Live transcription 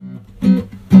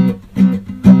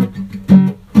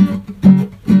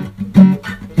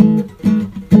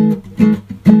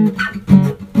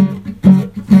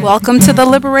Welcome to the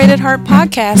Liberated Heart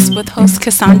Podcast with host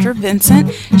Cassandra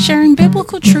Vincent, sharing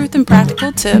biblical truth and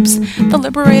practical tips. The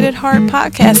Liberated Heart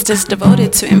Podcast is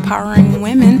devoted to empowering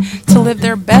women to live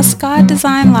their best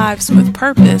God-designed lives with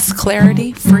purpose,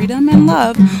 clarity, freedom, and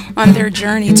love on their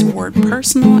journey toward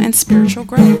personal and spiritual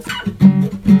growth.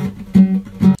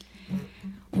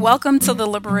 Welcome to the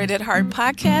Liberated Heart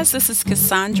Podcast. This is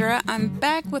Cassandra. I'm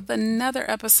back with another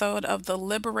episode of the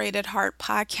Liberated Heart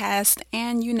Podcast.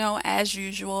 And as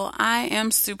usual, I am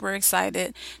super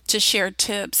excited to share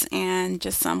tips and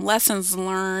just some lessons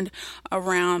learned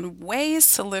around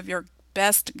ways to live your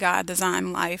best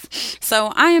God-designed life.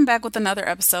 So I am back with another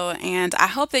episode, and I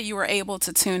hope that you were able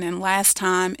to tune in last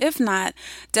time. If not,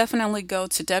 definitely go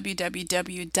to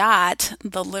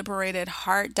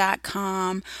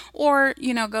www.theliberatedheart.com or,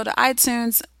 go to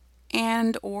iTunes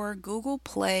and or Google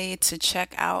Play to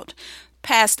check out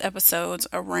past episodes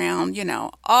around,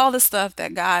 all the stuff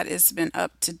that God has been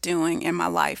up to doing in my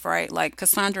life, right? Like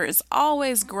Cassandra is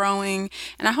always growing,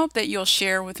 and I hope that you'll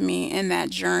share with me in that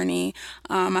journey.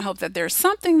 I hope that there's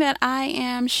something that I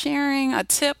am sharing, a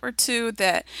tip or two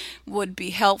that would be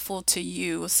helpful to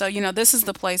you. So, this is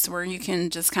the place where you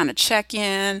can just kind of check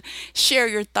in, share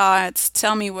your thoughts,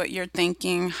 tell me what you're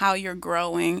thinking, how you're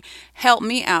growing, help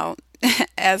me out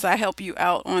as I help you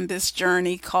out on this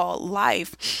journey called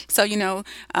life. So,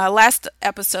 last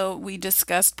episode we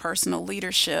discussed personal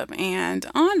leadership, and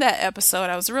on that episode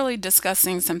I was really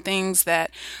discussing some things that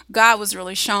God was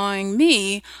really showing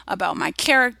me about my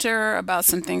character, about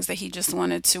some things that He just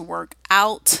wanted to work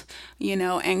out,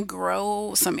 and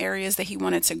grow, some areas that He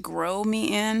wanted to grow me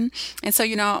in. And so,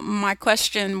 my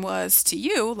question was to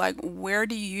you, like, where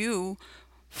do you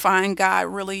find God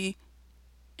really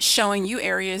showing you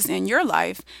areas in your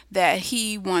life that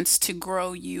He wants to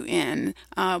grow you in?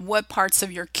 What parts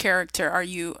of your character are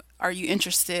you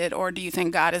interested, or do you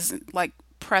think God is like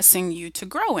pressing you to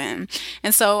grow in?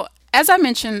 And so, as I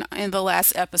mentioned in the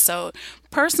last episode,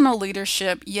 personal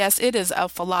leadership, yes, it is a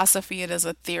philosophy, it is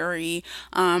a theory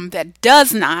that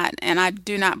does not, and I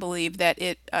do not believe that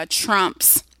it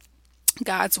trumps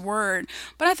God's word,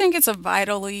 but I think it's a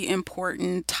vitally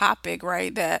important topic,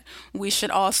 right, that we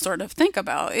should all sort of think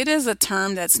about. It is a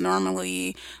term that's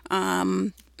normally,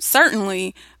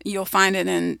 certainly you'll find it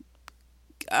in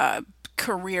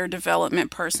career development,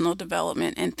 personal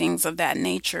development, and things of that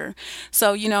nature.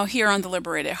 So, here on the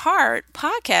Liberated Heart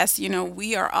podcast,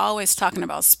 we are always talking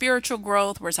about spiritual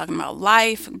growth. We're talking about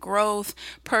life growth,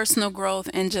 personal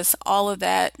growth, and just all of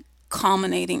that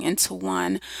culminating into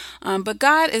one. But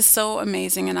God is so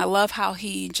amazing, and I love how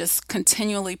He just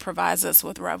continually provides us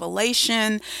with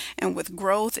revelation and with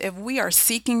growth. If we are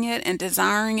seeking it and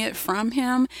desiring it from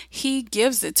Him, He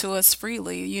gives it to us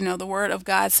freely. The Word of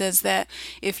God says that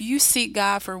if you seek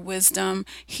God for wisdom,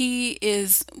 He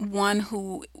is one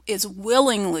who is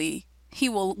He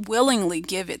will willingly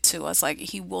give it to us. Like,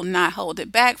 He will not hold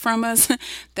it back from us.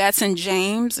 That's in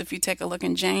James. If you take a look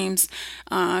in James,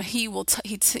 he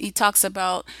talks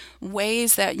about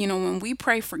ways that, when we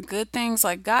pray for good things,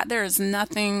 like God, there is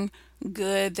nothing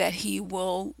good that He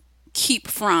will keep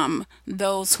from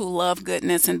those who love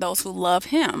goodness and those who love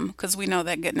Him, because we know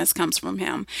that goodness comes from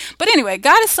Him. But anyway,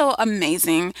 God is so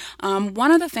amazing.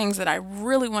 One of the things that I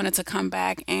really wanted to come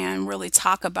back and really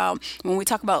talk about when we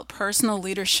talk about personal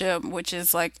leadership, which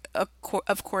is like,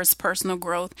 of course, personal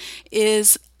growth,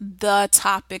 is the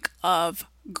topic of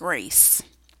grace.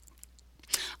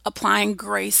 Applying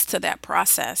grace to that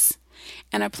process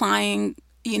and applying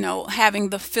having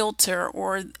the filter,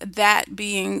 or that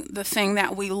being the thing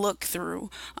that we look through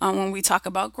when we talk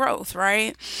about growth,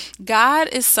 right? God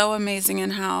is so amazing in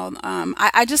how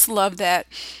I just love that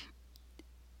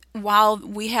while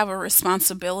we have a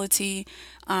responsibility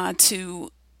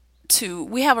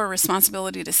we have a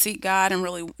responsibility to seek God and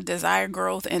really desire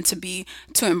growth, and to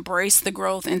embrace the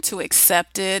growth and to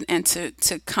accept it and to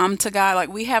come to God.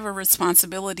 Like, we have a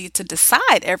responsibility to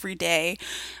decide every day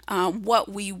what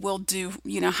we will do,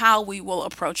 how we will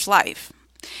approach life.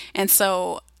 And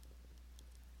so,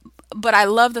 but I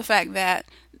love the fact that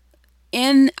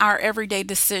in our everyday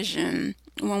decision,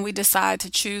 when we decide to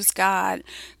choose God,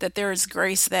 that there is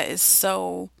grace that is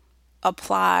so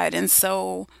applied and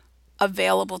so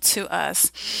available to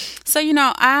us. So,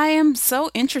 I am so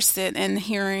interested in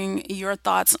hearing your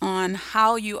thoughts on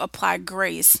how you apply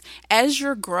grace as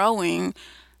you're growing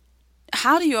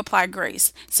how do you apply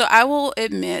grace? So I will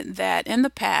admit that in the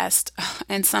past,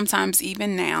 and sometimes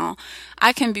even now,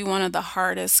 I can be one of the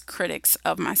hardest critics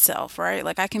of myself, right?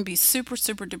 Like I can be super,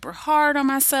 super duper hard on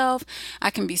myself. I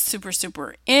can be super,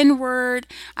 super inward.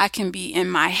 I can be in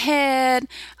my head.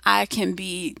 I can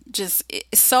be just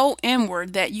so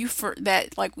inward that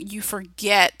that like you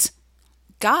forget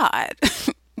God.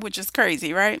 Which is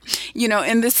crazy, right?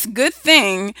 And this good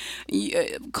thing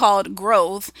called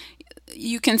growth,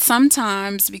 you can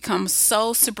sometimes become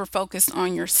so super focused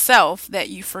on yourself that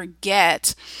you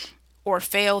forget or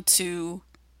fail to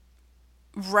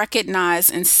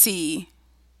recognize and see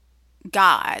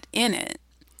God in it.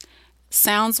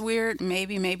 Sounds weird,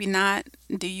 maybe, maybe not.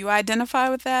 Do you identify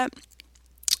with that?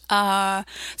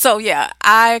 So yeah,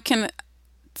 I can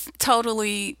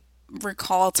totally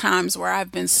recall times where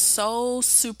I've been so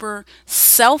super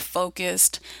self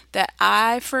focused that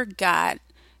I forgot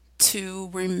to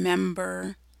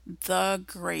remember the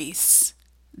grace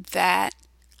that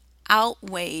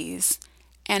outweighs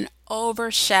and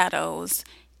overshadows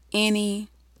any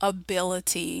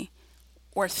ability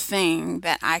or thing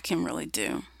that I can really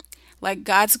do. Like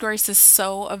God's grace is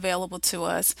so available to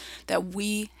us that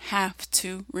we have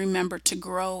to remember to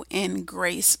grow in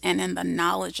grace and in the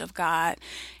knowledge of God.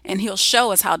 And He'll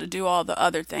show us how to do all the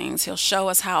other things. He'll show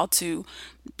us how to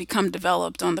become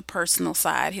developed on the personal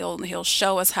side. He'll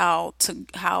show us how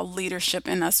leadership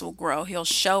in us will grow. He'll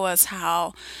show us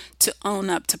how to own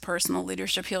up to personal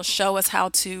leadership. He'll show us how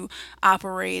to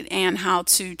operate and how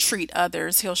to treat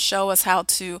others. He'll show us how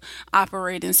to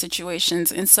operate in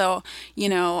situations. And so,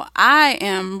 I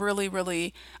am really,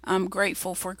 really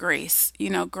grateful for grace.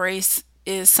 Grace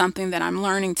is something that I'm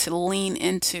learning to lean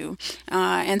into.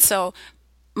 And so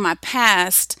my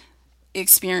past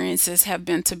experiences have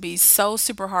been to be so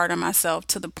super hard on myself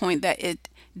to the point that it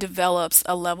develops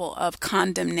a level of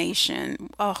condemnation.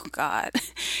 Oh, God.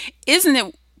 Isn't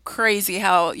it crazy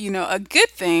how, a good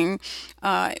thing,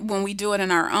 when we do it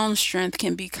in our own strength,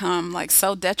 can become like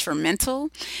so detrimental?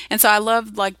 And so I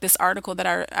love like this article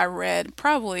that I read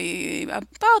probably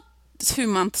about 2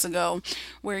 months ago,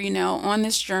 where, on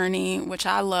this journey, which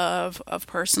I love, of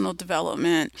personal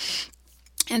development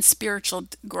and spiritual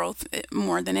growth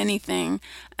more than anything,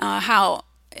 how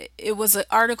it was an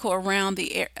article around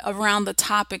the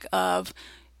topic of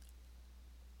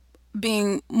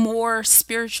being more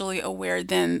spiritually aware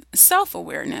than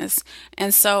self-awareness.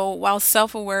 And so while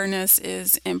self-awareness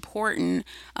is important,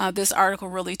 this article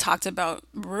really talked about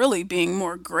really being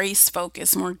more grace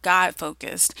focused, more God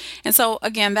focused. And so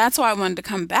again, that's why I wanted to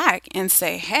come back and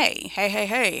say, hey,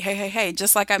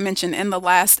 just like I mentioned in the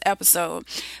last episode,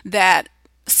 that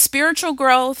spiritual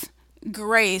growth,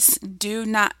 grace do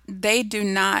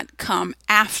not come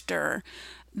after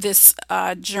this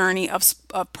journey of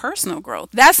personal growth.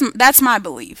 That's my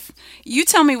belief. You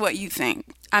tell me what you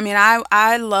think. I mean,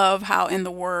 I love how in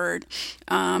the Word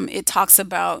it talks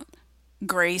about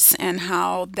grace and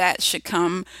how that should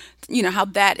come. How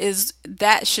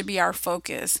that should be our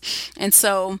focus. And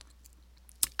so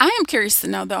I am curious to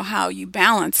know, though, how you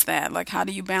balance that. Like, how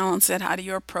do you balance it? How do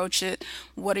you approach it?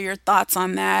 What are your thoughts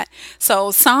on that?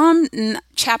 So,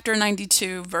 chapter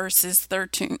 92, verses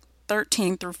 13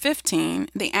 through 15,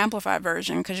 the Amplified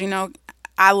Version, because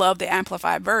I love the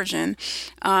Amplified Version.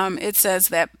 It says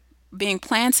that being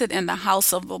planted in the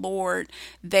house of the Lord,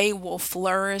 they will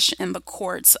flourish in the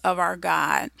courts of our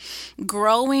God.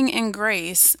 Growing in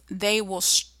grace, they will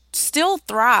still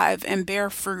thrive and bear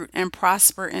fruit and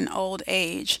prosper in old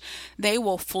age. They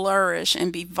will flourish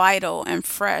and be vital and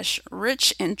fresh,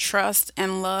 rich in trust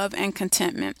and love and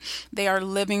contentment. They are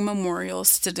living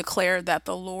memorials to declare that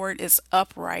the Lord is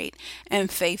upright and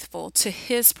faithful to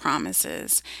His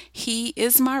promises. He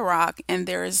is my rock, and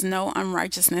there is no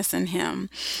unrighteousness in Him.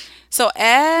 So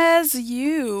as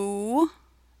you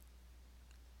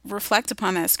reflect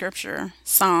upon that scripture,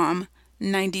 Psalm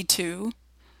 92,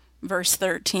 verse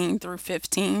 13 through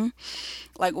 15,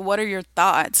 like, what are your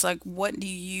thoughts? Like, what do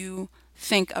you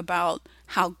think about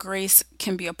how grace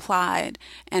can be applied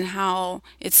and how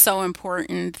it's so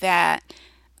important that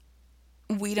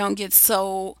we don't get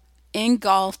so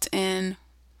engulfed in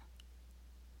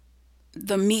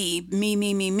the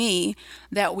me,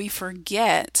 that we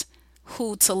forget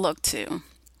who to look to?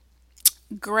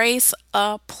 Grace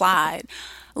applied,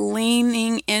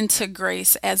 leaning into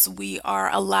grace as we are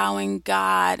allowing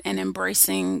God and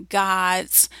embracing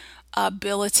God's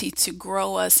ability to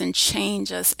grow us and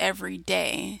change us every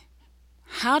day.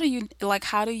 How do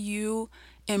you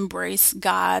embrace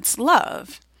God's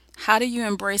love? How do you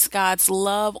embrace God's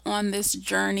love on this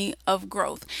journey of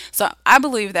growth? So I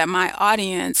believe that my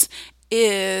audience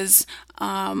is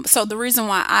so the reason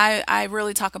why I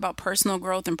really talk about personal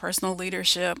growth and personal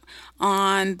leadership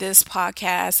on this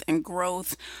podcast and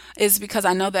growth is because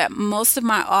I know that most of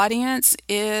my audience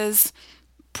is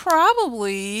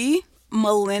probably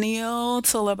millennial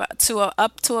to about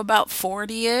up to about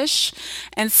 40ish,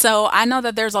 and so I know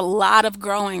that there's a lot of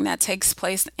growing that takes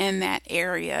place in that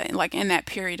area, like in that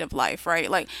period of life, right?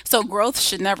 Like, so growth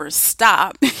should never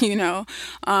stop.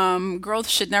 Growth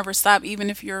should never stop, even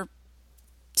if you're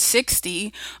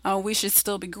 60. We should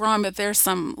still be growing, but there's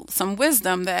some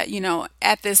wisdom that,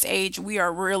 at this age we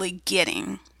are really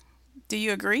getting. Do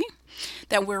you agree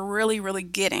that we're really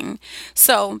getting?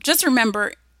 So just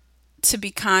remember to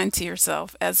be kind to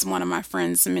yourself, as one of my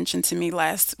friends mentioned to me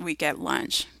last week at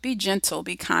lunch. Be gentle,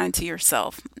 be kind to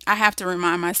yourself. I have to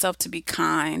remind myself to be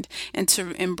kind and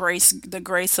to embrace the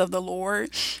grace of the Lord,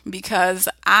 because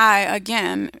I,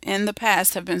 again, in the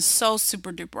past have been so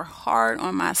super duper hard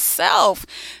on myself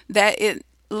that it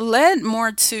led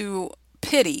more to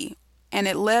pity, and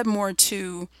it led more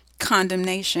to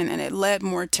condemnation, and it led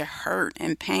more to hurt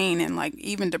and pain and like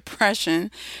even depression,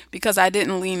 because I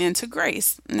didn't lean into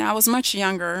grace. Now I was much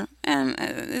younger and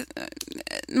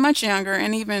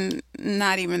even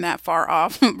not even that far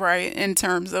off, right, in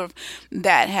terms of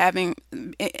that having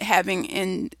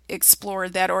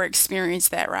explored that or experienced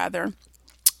that rather.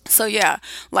 So yeah,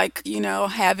 like,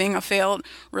 having a failed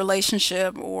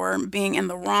relationship or being in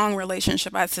the wrong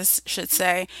relationship, I should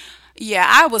say. Yeah,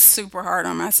 I was super hard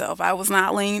on myself. I was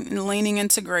not leaning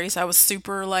into grace. I was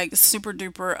super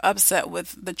duper upset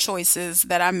with the choices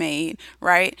that I made,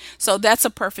 right? So that's a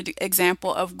perfect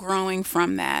example of growing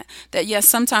from that. That yes,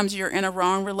 sometimes you're in a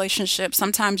wrong relationship.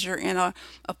 Sometimes you're in a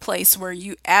place where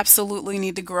you absolutely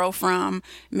need to grow from.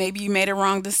 Maybe you made a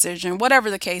wrong decision,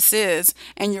 whatever the case is,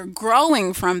 and you're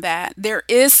growing from that. There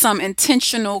is some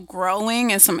intentional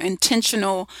growing and some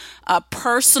intentional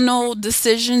personal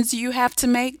decisions you have to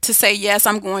make to say, yes,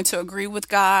 I'm going to agree with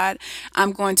God.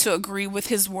 I'm going to agree with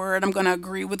His word. I'm going to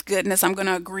agree with goodness. I'm going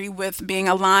to agree with being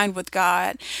aligned with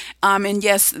God. And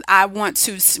yes, I want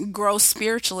to grow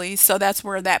spiritually. So that's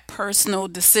where that personal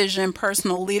decision,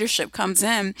 personal leadership comes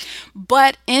in.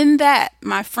 But in that,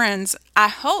 my friends, I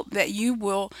hope that you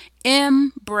will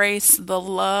embrace the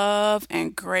love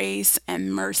and grace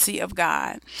and mercy of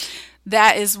God.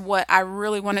 That is what I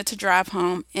really wanted to drive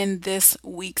home in this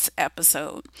week's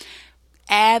episode.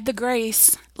 Add the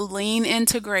grace, lean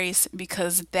into grace,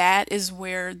 because that is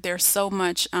where there's so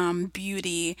much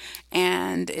beauty,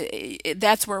 and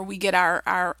that's where we get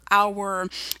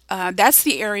that's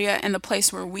the area and the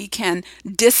place where we can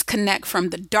disconnect from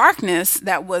the darkness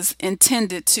that was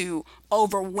intended to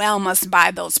overwhelm us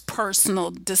by those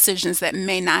personal decisions that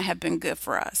may not have been good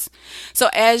for us. So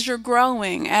as you're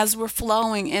growing, as we're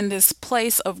flowing in this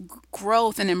place of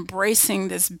growth and embracing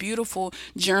this beautiful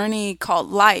journey called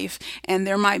life, and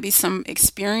there might be some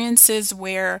experiences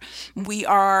where we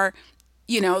are,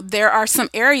 there are some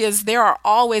areas, there are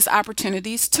always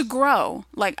opportunities to grow.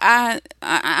 Like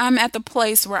I'm at the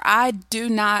place where I do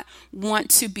not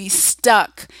want to be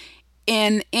stuck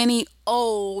in any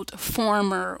old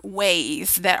former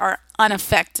ways that are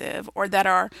ineffective or that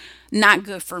are not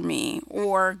good for me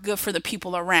or good for the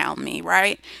people around me,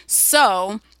 right?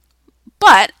 So,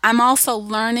 but I'm also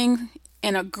learning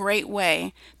in a great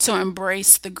way to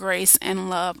embrace the grace and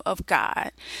love of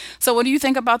God. So, what do you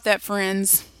think about that,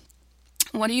 friends?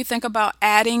 What do you think about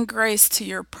adding grace to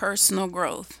your personal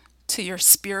growth, to your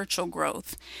spiritual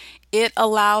growth? It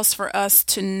allows for us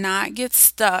to not get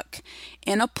stuck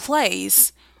in a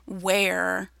place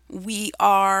where we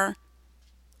are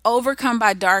overcome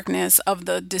by darkness of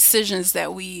the decisions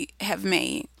that we have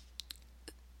made.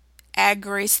 Add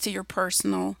grace to your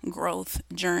personal growth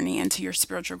journey and to your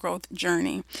spiritual growth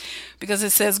journey, because it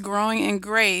says growing in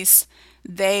grace,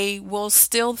 they will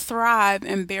still thrive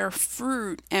and bear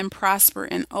fruit and prosper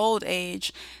in old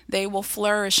age. They will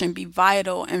flourish and be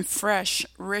vital and fresh,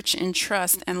 rich in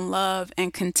trust and love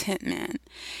and contentment.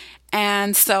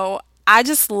 And so I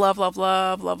just love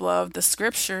the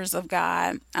scriptures of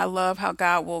God. I love how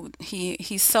God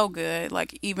he's so good.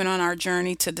 Like, even on our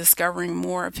journey to discovering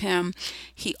more of Him,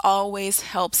 He always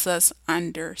helps us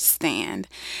understand.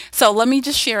 So let me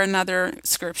just share another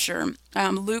scripture.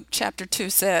 Luke chapter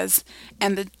 2 says,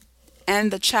 and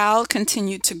the child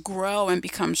continued to grow and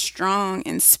become strong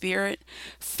in spirit,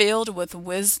 filled with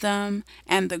wisdom,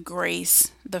 and the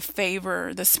grace, the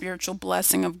favor, the spiritual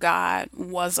blessing of God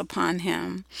was upon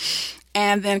him.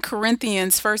 And then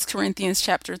First Corinthians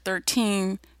chapter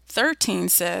 13 13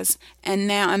 says, and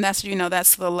now, and that's,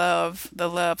 that's the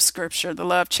love scripture, the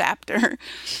love chapter.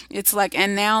 It's like,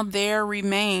 and now there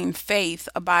remain faith,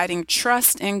 abiding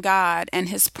trust in God and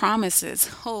his promises,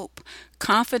 hope,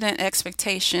 confident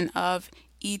expectation of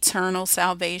eternal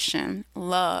salvation,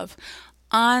 love,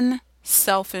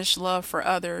 unselfish love for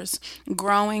others,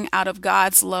 growing out of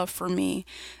God's love for me.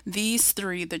 These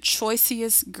three, the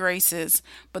choicest graces,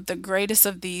 but the greatest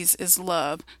of these is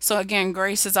love. So again,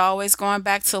 grace is always going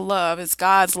back to love. It's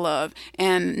God's love,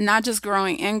 and not just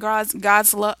growing in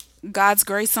God's love. God's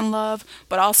grace and love,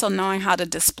 but also knowing how to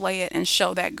display it and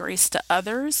show that grace to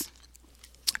others.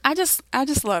 I just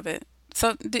love it.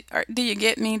 So do you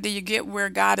get me? Do you get where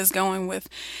God is going with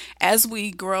as we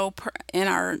grow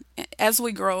as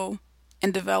we grow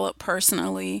and develop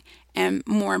personally and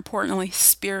more importantly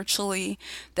spiritually,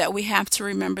 that we have to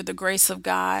remember the grace of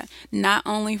God not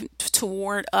only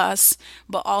toward us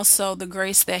but also the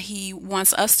grace that he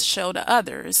wants us to show to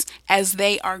others as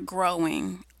they are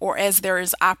growing or as there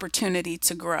is opportunity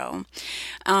to grow.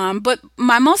 But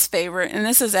my most favorite, and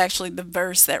this is actually the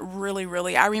verse that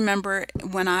really, I remember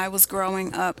when I was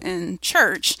growing up in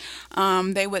church,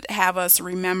 they would have us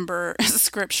remember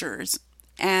scriptures.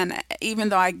 And even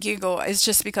though I giggle, it's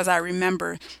just because I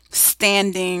remember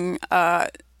standing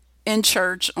in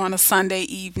church on a Sunday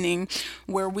evening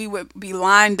where we would be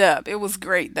lined up. It was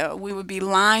great though. We would be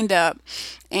lined up,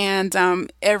 and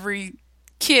every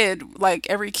kid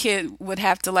would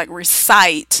have to like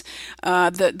recite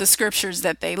the scriptures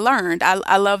that they learned.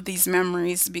 I love these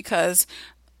memories because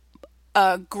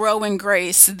grow in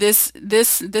grace.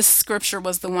 This scripture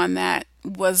was the one that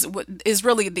was what is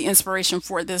really the inspiration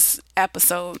for this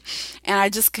episode, and I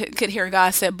just could hear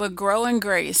God said, "But grow in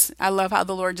grace." I love how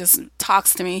the Lord just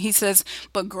talks to me. He says,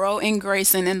 "But grow in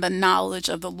grace and in the knowledge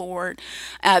of the Lord."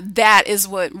 That is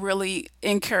what really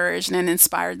encouraged and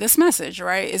inspired this message.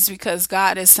 Right? Is because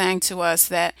God is saying to us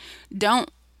that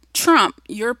don't trump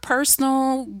your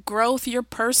personal growth, your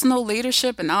personal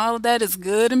leadership, and all of that is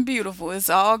good and beautiful. It's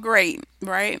all great,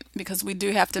 right? Because we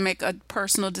do have to make a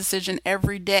personal decision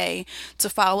every day to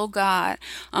follow God.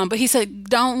 But he said,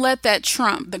 don't let that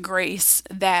trump the grace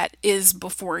that is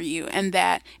before you and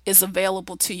that is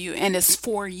available to you and is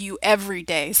for you every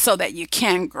day so that you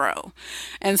can grow.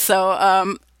 And so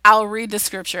I'll read the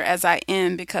scripture as I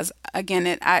end because,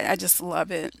 again, I just love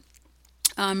it.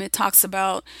 It talks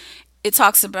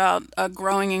about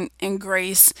growing in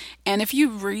grace. And if you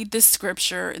read this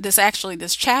scripture, this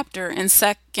chapter in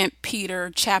Second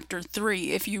Peter chapter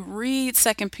 3, if you read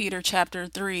Second Peter chapter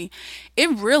 3, it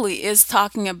really is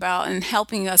talking about and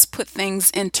helping us put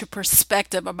things into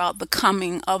perspective about the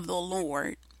coming of the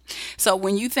Lord. So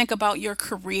when you think about your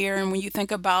career and when you think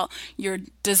about your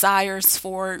desires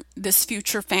for this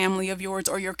future family of yours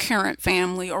or your current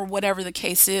family or whatever the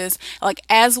case is, like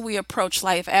as we approach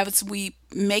life, as we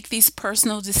make these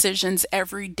personal decisions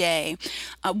every day,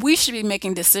 we should be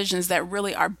making decisions that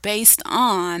really are based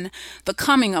on the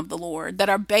coming of the Lord, that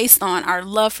are based on our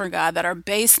love for God, that are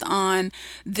based on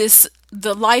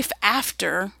the life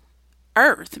after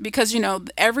earth. Because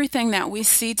everything that we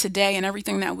see today and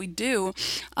everything that we do,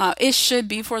 it should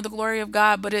be for the glory of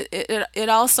God, but it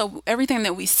also, everything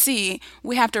that we see,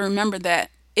 we have to remember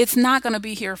that it's not going to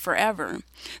be here forever.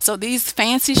 So these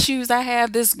fancy shoes I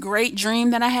have, this great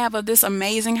dream that I have of this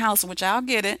amazing house, which I'll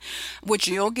get it, which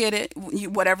you'll get it,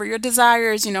 whatever your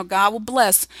desire is, God will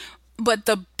bless. But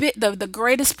the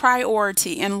greatest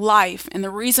priority in life, and the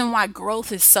reason why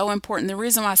growth is so important, the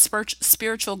reason why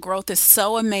spiritual growth is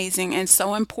so amazing and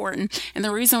so important, and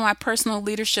the reason why personal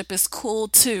leadership is cool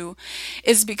too,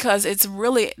 is because it's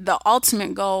really the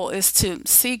ultimate goal is to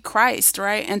see Christ,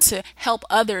 right? And to help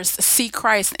others see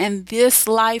Christ and this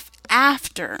life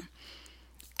after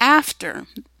earth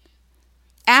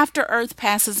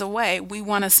passes away. We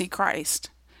want to see Christ.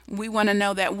 We want to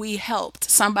know that we helped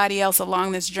somebody else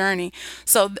along this journey.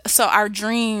 So our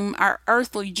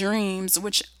earthly dreams,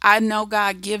 which I know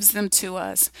God gives them to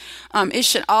us, it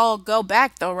should all go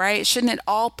back though, right? Shouldn't it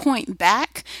all point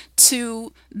back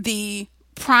to the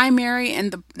primary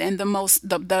and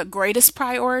the greatest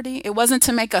priority? It wasn't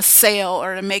to make a sale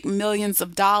or to make millions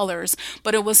of dollars,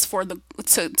 but it was for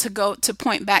to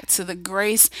point back to the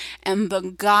grace and the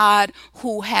God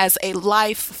who has a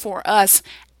life for us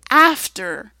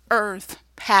after earth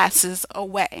passes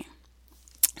away.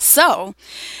 So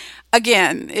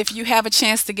again, if you have a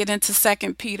chance to get into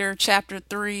Second Peter chapter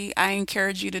 3, I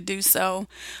encourage you to do so,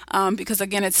 because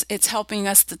again, it's helping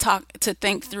us to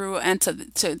think through and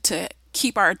to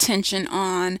keep our attention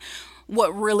on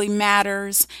what really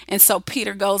matters. And so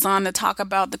Peter goes on to talk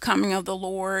about the coming of the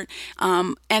Lord,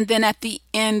 and then at the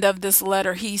end of this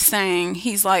letter, he's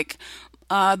like,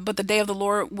 but the day of the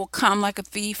Lord will come like a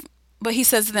thief. But he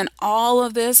says, then all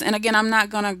of this, and again, I'm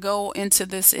not going to go into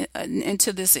this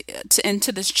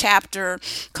chapter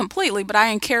completely, but I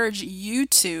encourage you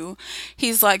to.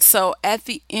 He's like, so at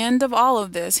the end of all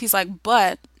of this, he's like,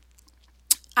 but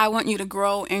I want you to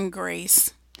grow in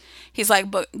grace. He's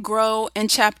like, but grow in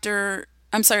chapter.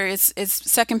 I'm sorry,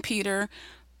 it's Second Peter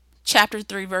chapter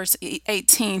 3 verse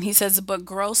 18. He says, but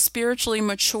grow spiritually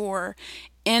mature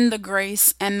in the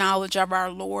grace and knowledge of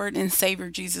our Lord and Savior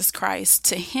Jesus Christ.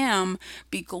 To him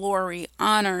be glory,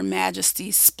 honor, majesty,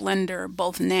 splendor,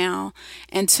 both now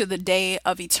and to the day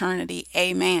of eternity.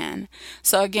 Amen.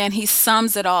 So again, he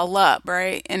sums it all up,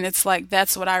 right? And it's like,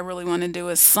 that's what I really want to do,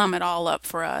 is sum it all up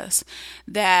for us.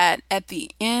 That at the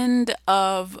end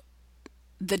of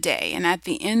the day and at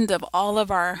the end of all of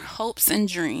our hopes and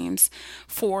dreams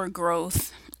for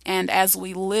growth, and as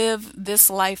we live this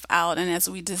life out, and as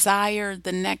we desire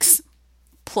the next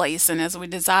place, and as we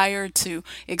desire to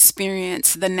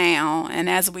experience the now, and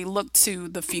as we look to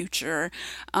the future,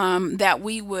 that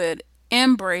we would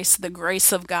embrace the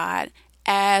grace of God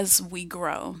as we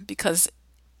grow, because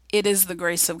it is the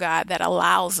grace of God that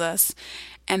allows us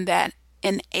and that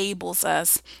enables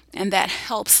us and that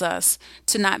helps us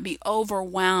to not be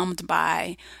overwhelmed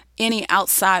by any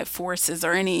outside forces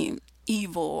or any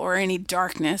evil or any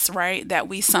darkness, right? That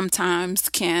we sometimes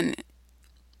can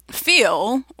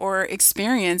feel or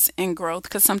experience in growth,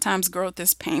 because sometimes growth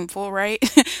is painful, right?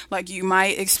 Like you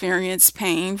might experience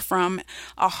pain from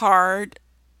a hard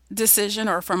decision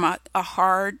or from a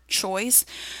hard choice,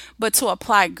 but to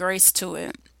apply grace to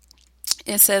it.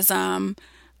 It says,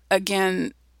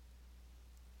 again,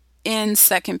 in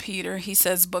Second Peter, he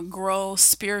says, but grow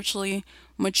spiritually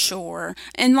mature.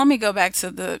 And let me go back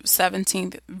to the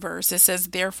 17th verse. It says,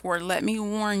 therefore, let me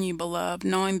warn you, beloved,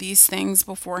 knowing these things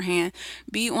beforehand,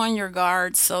 be on your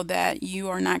guard so that you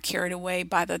are not carried away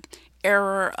by the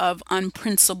error of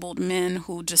unprincipled men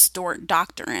who distort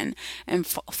doctrine and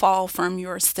fall from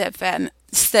your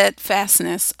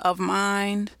steadfastness of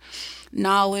mind,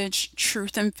 knowledge,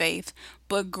 truth, and faith,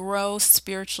 but grow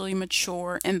spiritually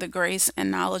mature in the grace and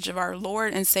knowledge of our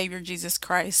Lord and Savior Jesus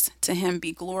Christ. To him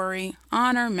be glory,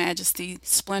 honor, majesty,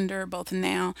 splendor, both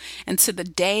now and to the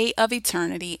day of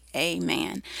eternity.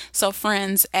 Amen. So,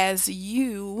 friends, as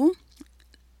you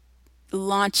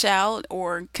launch out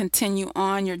or continue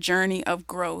on your journey of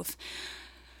growth,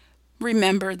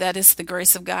 remember that it's the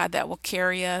grace of God that will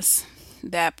carry us,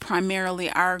 that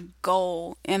primarily our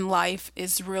goal in life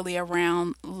is really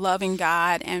around loving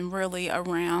God and really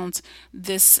around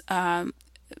this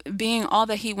being all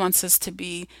that he wants us to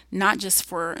be, not just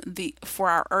for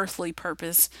our earthly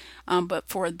purpose, but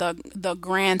for the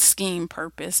grand scheme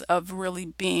purpose of really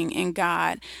being in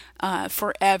God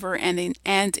forever and in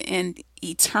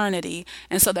eternity,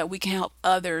 and so that we can help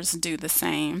others do the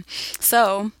same.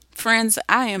 So, friends,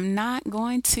 I am not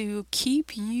going to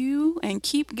keep you and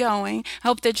keep going. I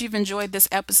hope that you've enjoyed this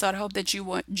episode. I hope that you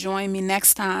will join me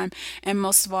next time. And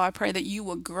most of all, I pray that you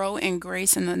will grow in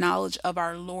grace and the knowledge of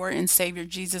our Lord and Savior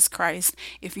Jesus Christ.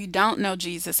 If you don't know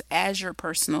Jesus as your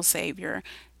personal Savior,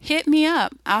 hit me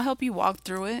up. I'll help you walk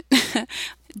through it.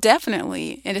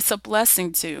 Definitely. And it's a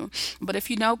blessing too. But if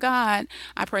you know God,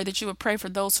 I pray that you would pray for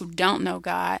those who don't know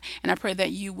God. And I pray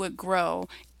that you would grow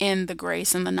in the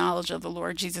grace and the knowledge of the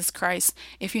Lord Jesus Christ.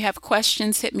 If you have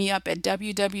questions, hit me up at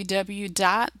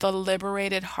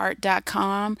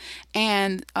www.theliberatedheart.com.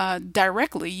 And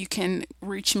directly, you can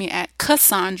reach me at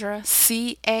Cassandra,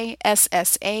 Cassandra,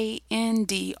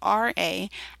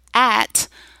 at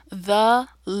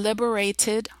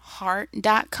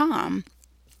theliberatedheart.com.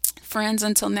 Friends,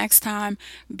 until next time,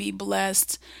 be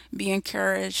blessed, be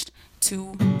encouraged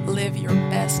to live your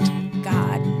best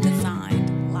God